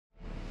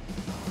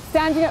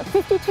standing at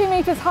 52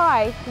 metres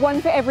high,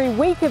 one for every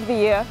week of the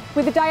year,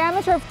 with a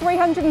diameter of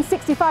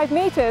 365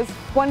 metres,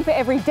 one for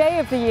every day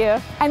of the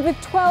year, and with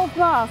 12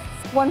 masts,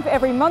 one for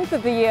every month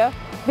of the year,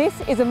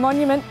 this is a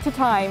monument to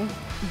time.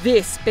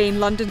 This being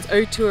London's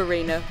O2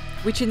 Arena,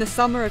 which in the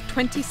summer of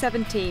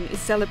 2017 is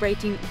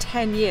celebrating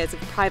 10 years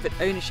of private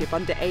ownership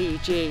under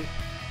AEG.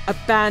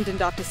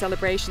 Abandoned after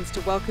celebrations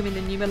to welcome in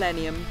the new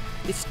millennium,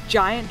 this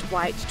giant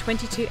white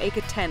 22-acre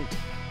tent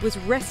was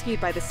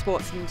rescued by the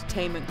Sports and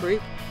Entertainment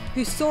Group,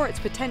 who saw its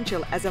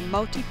potential as a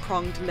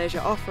multi-pronged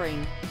leisure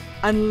offering.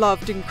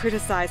 Unloved and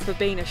criticised for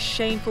being a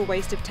shameful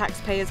waste of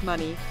taxpayers'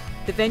 money,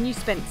 the venue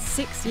spent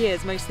 6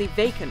 years mostly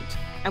vacant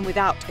and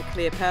without a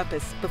clear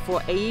purpose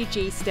before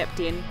AEG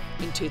stepped in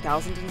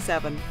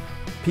 2007.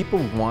 People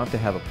want to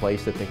have a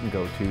place that they can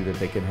go to, that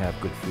they can have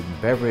good food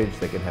and beverage,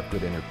 they can have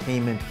good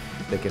entertainment,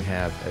 they can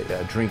have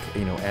a drink,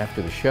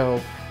 after the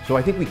show. So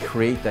I think we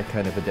create that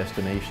kind of a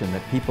destination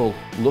that people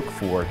look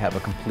for and have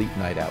a complete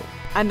night out.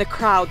 And the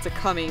crowds are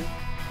coming.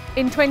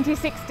 In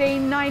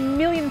 2016, 9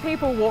 million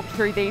people walked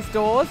through these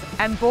doors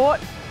and bought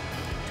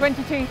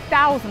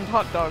 22,000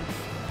 hot dogs,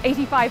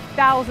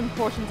 85,000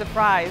 portions of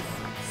fries,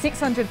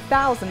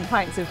 600,000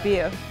 pints of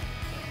beer,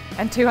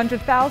 and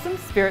 200,000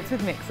 spirits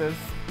with mixers.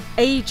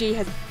 AEG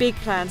has big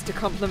plans to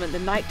complement the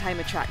nighttime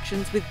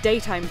attractions with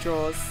daytime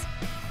draws.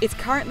 It's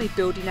currently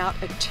building out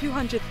a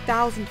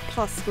 200,000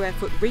 plus square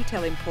foot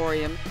retail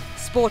emporium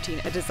sporting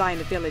a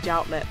designer village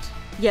outlet.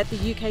 Yet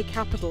the UK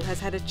capital has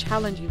had a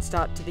challenging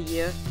start to the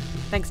year,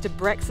 thanks to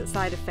Brexit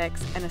side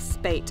effects and a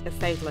spate of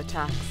fatal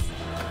attacks.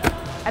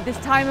 At this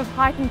time of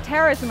heightened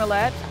terrorism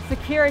alert,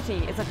 security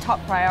is a top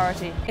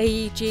priority.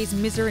 AEG's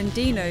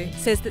Miserandino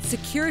says that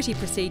security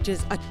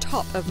procedures are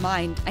top of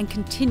mind and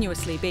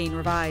continuously being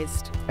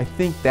revised. I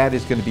think that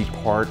is going to be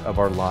part of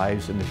our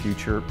lives in the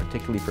future,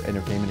 particularly for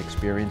entertainment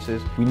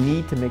experiences. We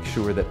need to make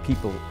sure that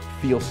people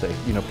feel safe.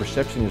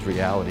 Perception is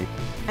reality.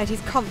 And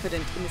he's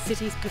confident in the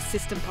city's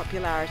persistent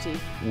popularity.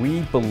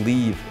 We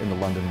believe in the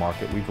London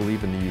market, we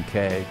believe in the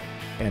UK,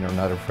 and are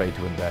not afraid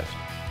to invest.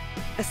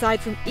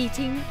 Aside from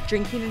eating,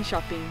 drinking and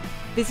shopping,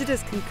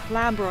 visitors can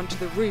clamber onto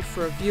the roof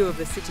for a view of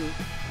the city.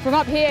 From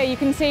up here you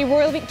can see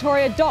Royal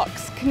Victoria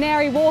Docks,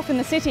 Canary Wharf in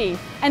the city,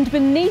 and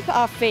beneath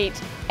our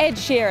feet, Ed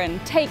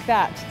Sheeran, Take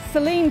That,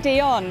 Celine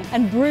Dion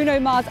and Bruno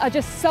Mars are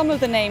just some of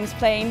the names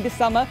playing this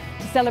summer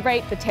to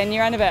celebrate the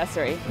 10-year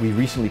anniversary. We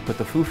recently put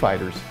the Foo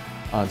Fighters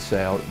on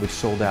sale, which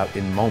sold out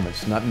in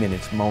moments, not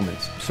minutes,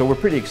 moments. So we're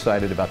pretty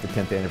excited about the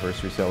 10th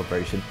anniversary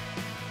celebration.